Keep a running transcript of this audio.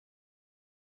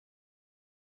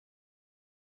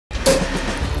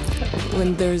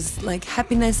When there's like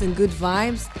happiness and good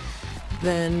vibes,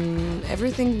 then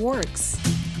everything works.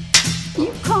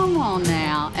 You come on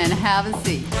now and have a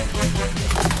seat.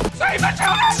 Save the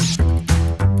children!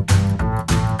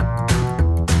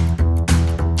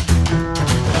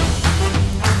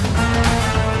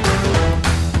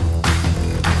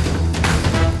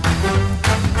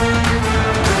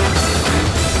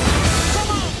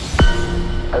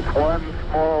 That's one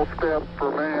small step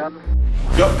for man.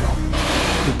 Go.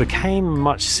 It became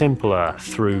much simpler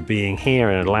through being here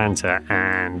in Atlanta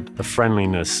and the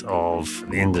friendliness of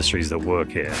the industries that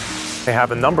work here. They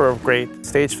have a number of great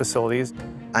stage facilities.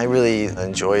 I really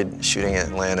enjoyed shooting in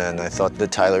Atlanta, and I thought the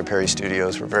Tyler Perry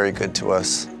studios were very good to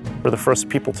us. We're the first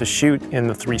people to shoot in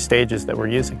the 3 stages that we're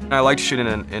using. I liked shooting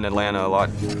in Atlanta a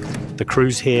lot. The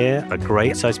crews here are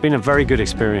great, so it's been a very good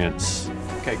experience.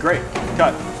 Okay, great.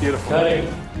 Cut. Beautiful.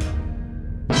 Cutting.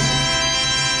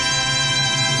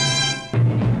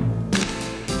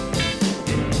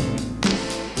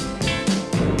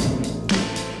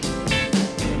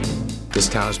 This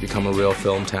town has become a real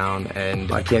film town,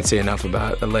 and I can't say enough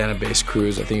about Atlanta-based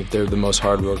crews. I think they're the most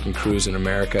hardworking crews in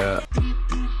America.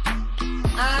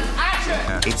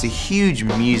 It's a huge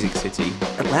music city.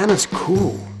 Atlanta's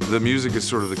cool. The music is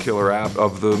sort of the killer app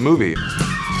of the movie.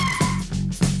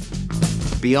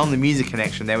 Beyond the music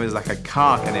connection, there was like a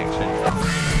car connection.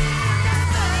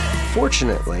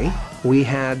 Fortunately, we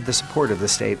had the support of the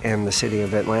state and the city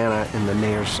of Atlanta in the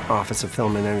Mayor's Office of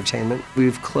Film and Entertainment.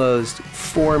 We've closed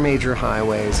 4 major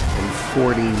highways and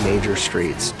 40 major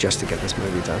streets just to get this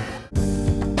movie done.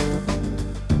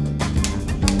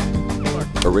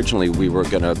 Originally, we were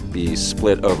going to be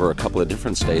split over a couple of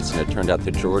different states, and it turned out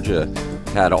that Georgia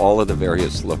had all of the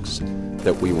various looks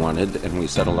that we wanted, and we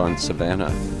settled on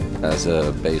Savannah as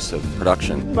a base of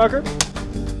production. Marker.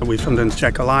 We filmed in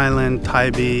Jekyll Island,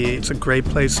 Tybee. It's a great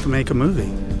place to make a movie.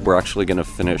 We're actually going to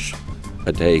finish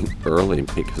a day early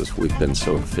because we've been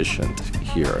so efficient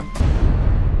here.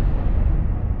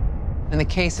 In the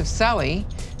case of Sully,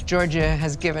 Georgia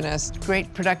has given us a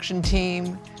great production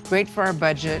team, great for our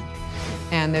budget,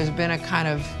 and there's been a kind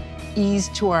of ease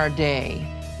to our day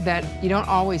that you don't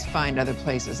always find other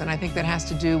places. And I think that has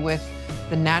to do with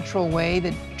the natural way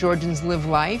that Georgians live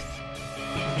life.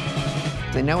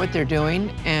 They know what they're doing,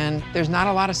 and there's not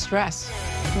a lot of stress.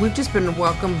 We've just been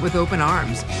welcomed with open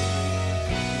arms.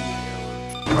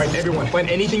 All right, everyone, plan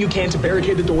anything you can to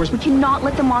barricade the doors. We cannot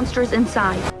let the monsters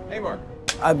inside. Hey, Mark.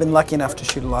 I've been lucky enough to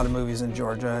shoot a lot of movies in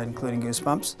Georgia, including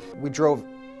Goosebumps. We drove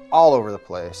all over the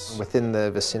place within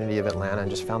the vicinity of Atlanta and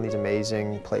just found these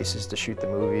amazing places to shoot the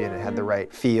movie, and it had the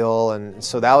right feel, and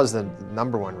so that was the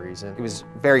 #1 reason. It was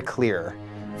very clear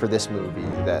for this movie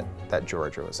that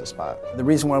Georgia was the spot. The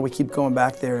reason why we keep going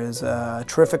back there is a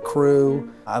terrific crew.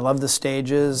 I love the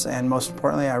stages, and most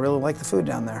importantly, I really like the food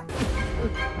down there.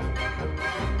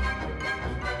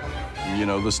 You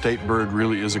know, the state bird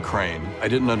really is a crane. I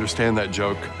didn't understand that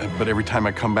joke, but every time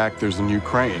I come back, there's a new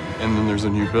crane, and then there's a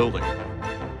new building.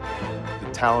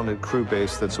 Talented crew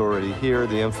base that's already here,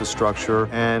 the infrastructure,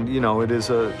 and you know, it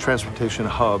is a transportation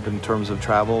hub in terms of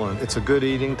travel, and it's a good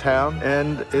eating town,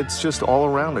 and it's just all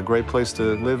around a great place to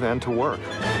live and to work.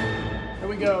 Here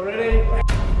we go, ready?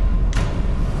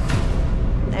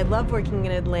 I love working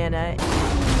in Atlanta.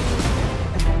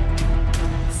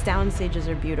 Sound stages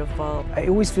are beautiful. It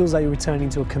always feels like you're returning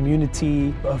to a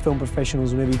community of film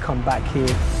professionals whenever you come back here.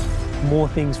 More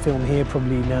things film here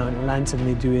probably now in Atlanta than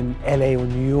they do in LA or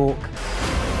New York.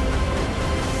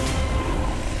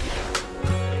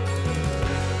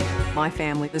 My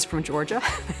family is from Georgia,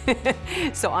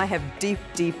 so I have deep,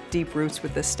 deep, deep roots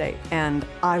with this state, and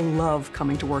I love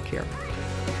coming to work here.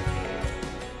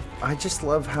 I just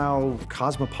love how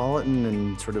cosmopolitan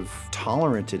and sort of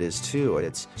tolerant it is, too.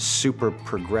 It's super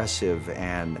progressive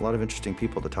and a lot of interesting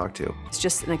people to talk to. It's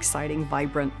just an exciting,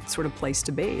 vibrant sort of place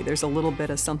to be. There's a little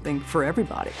bit of something for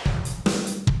everybody.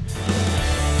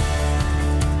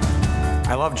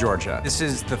 I love Georgia. This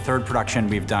is the 3rd production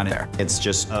we've done there. It's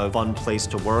just a fun place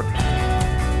to work.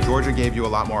 Georgia gave you a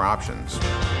lot more options.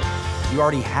 You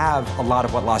already have a lot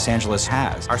of what Los Angeles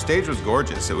has. Our stage was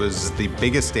gorgeous. It was the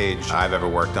biggest stage I've ever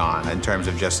worked on in terms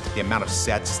of just the amount of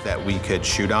sets that we could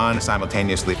shoot on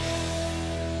simultaneously.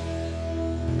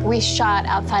 We shot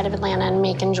outside of Atlanta in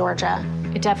Macon, Georgia.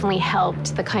 It definitely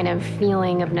helped the kind of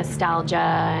feeling of nostalgia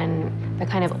and the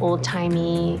kind of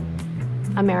old-timey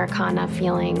Americana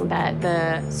feeling that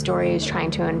the story is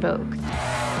trying to invoke.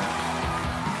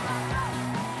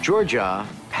 Georgia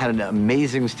had an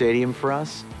amazing stadium for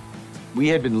us. We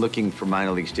had been looking for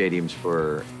minor league stadiums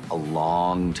for a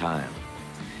long time.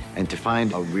 And to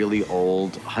find a really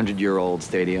old, 100-year-old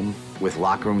stadium with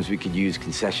locker rooms we could use,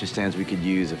 concession stands we could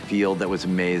use, a field that was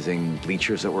amazing,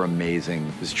 bleachers that were amazing,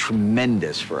 it was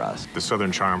tremendous for us. The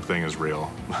Southern charm thing is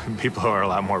real. People are a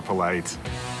lot more polite.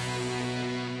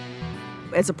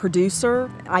 As a producer,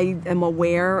 I am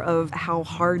aware of how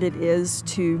hard it is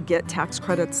to get tax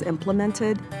credits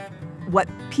implemented. What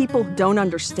people don't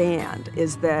understand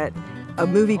is that a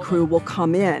movie crew will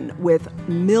come in with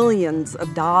millions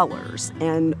of dollars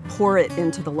and pour it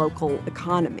into the local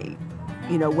economy.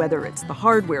 You know, whether it's the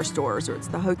hardware stores or it's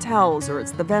the hotels or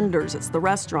it's the vendors, it's the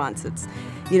restaurants, it's,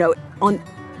 you know, on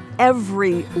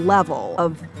every level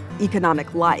of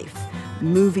economic life,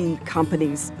 movie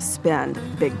companies spend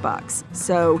big bucks.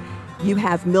 So you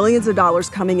have millions of dollars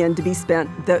coming in to be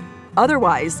spent that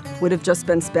otherwise would have just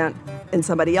been spent in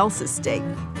somebody else's state.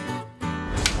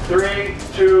 3,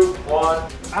 2,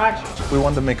 1, action. We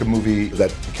wanted to make a movie that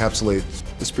encapsulates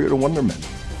the spirit of wonderment,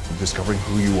 discovering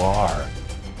who you are.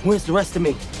 Where's the rest of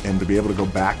me? And to be able to go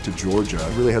back to Georgia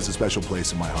really has a special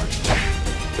place in my heart.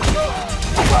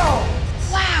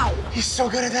 Whoa! Wow! He's so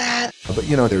good at that! But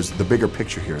you know, there's the bigger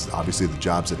picture here is obviously the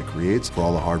jobs that it creates for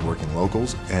all the hardworking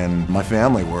locals. And my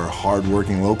family were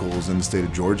hardworking locals in the state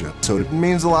of Georgia. So it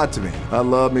means a lot to me. I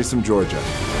love me some Georgia.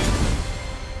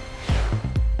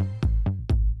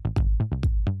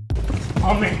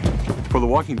 For The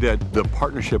Walking Dead, the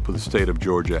partnership with the state of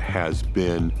Georgia has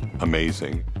been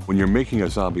amazing. When you're making a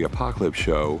zombie apocalypse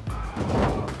show,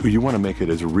 you want to make it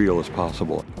as real as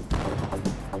possible.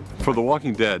 For The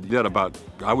Walking Dead, about,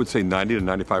 I would say 90 to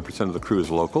 95% of the crew is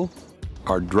local.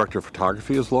 Our director of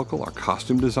photography is local. Our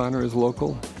costume designer is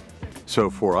local. So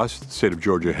for us, the state of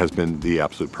Georgia has been the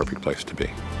absolute perfect place to be.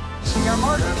 Senior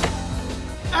Martin,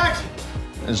 action!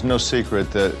 There's no secret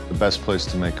that the best place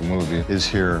to make a movie is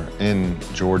here in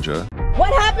Georgia.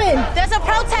 What happened? There's a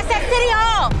protest at City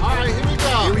Hall! All right, here we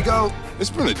go. Here we go. It's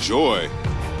been a joy.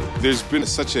 There's been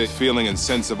such a feeling and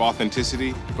sense of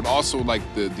authenticity, but also like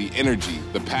the energy,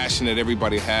 the passion that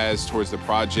everybody has towards the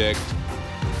project.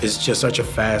 It's just such a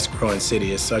fast-growing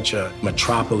city. It's such a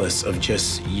metropolis of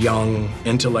just young,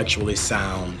 intellectually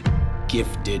sound,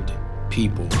 gifted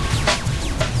people.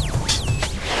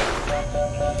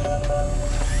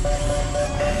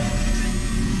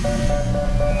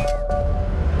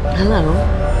 Hello.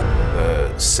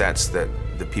 The sets that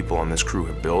the people on this crew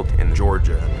have built in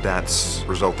Georgia, that's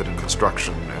resulted in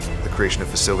construction and the creation of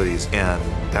facilities, and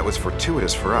that was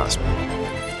fortuitous for us.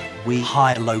 We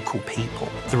hire local people.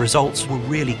 The results were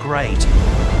really great.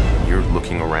 You're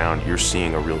looking around, you're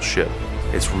seeing a real ship.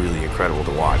 It's really incredible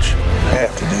to watch. I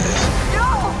have to do this.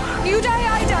 No! You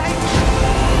die, I die!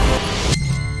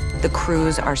 The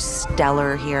crews are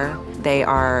stellar here. They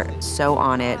are so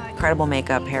on it. Incredible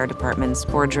makeup, hair departments,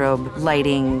 wardrobe,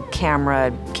 lighting,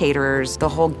 camera, caterers, the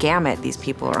whole gamut. These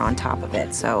people are on top of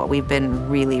it. So we've been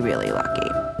really, really lucky.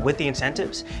 With the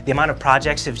incentives, the amount of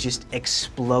projects have just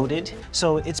exploded.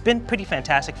 So it's been pretty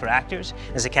fantastic for actors.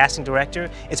 As a casting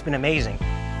director, it's been amazing.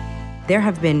 There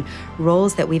have been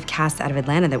roles that we've cast out of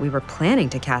Atlanta that we were planning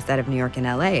to cast out of New York and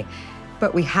LA.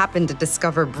 But we happened to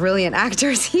discover brilliant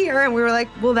actors here, and we were like,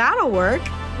 well, that'll work.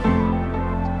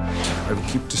 I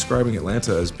keep describing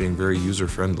Atlanta as being very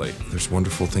user-friendly. There's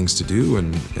wonderful things to do,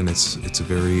 and it's a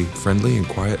very friendly and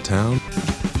quiet town.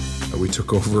 We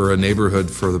took over a neighborhood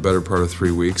for the better part of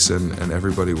 3 weeks, and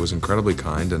everybody was incredibly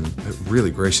kind and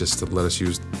really gracious to let us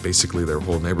use basically their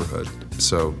whole neighborhood.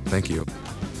 So, thank you.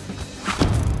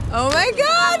 Oh my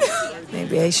God!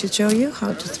 Maybe I should show you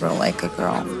how to throw like a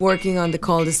girl. Working on the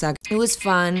cul-de-sac. It was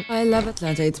fun. I love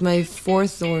Atlanta. It's my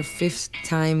 4th or 5th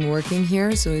time working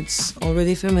here, so it's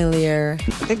already familiar.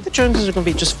 I think the Joneses are going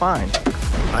to be just fine.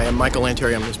 I am Michael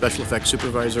Lantieri. I'm the special effects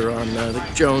supervisor on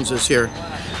the Joneses here.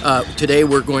 Today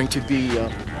we're going to be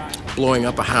blowing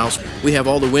up a house. We have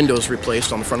all the windows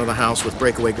replaced on the front of the house with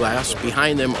breakaway glass.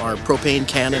 Behind them are propane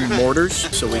cannon mortars,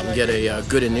 so we can get a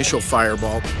good initial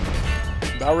fireball.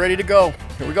 About ready to go.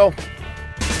 Here we go.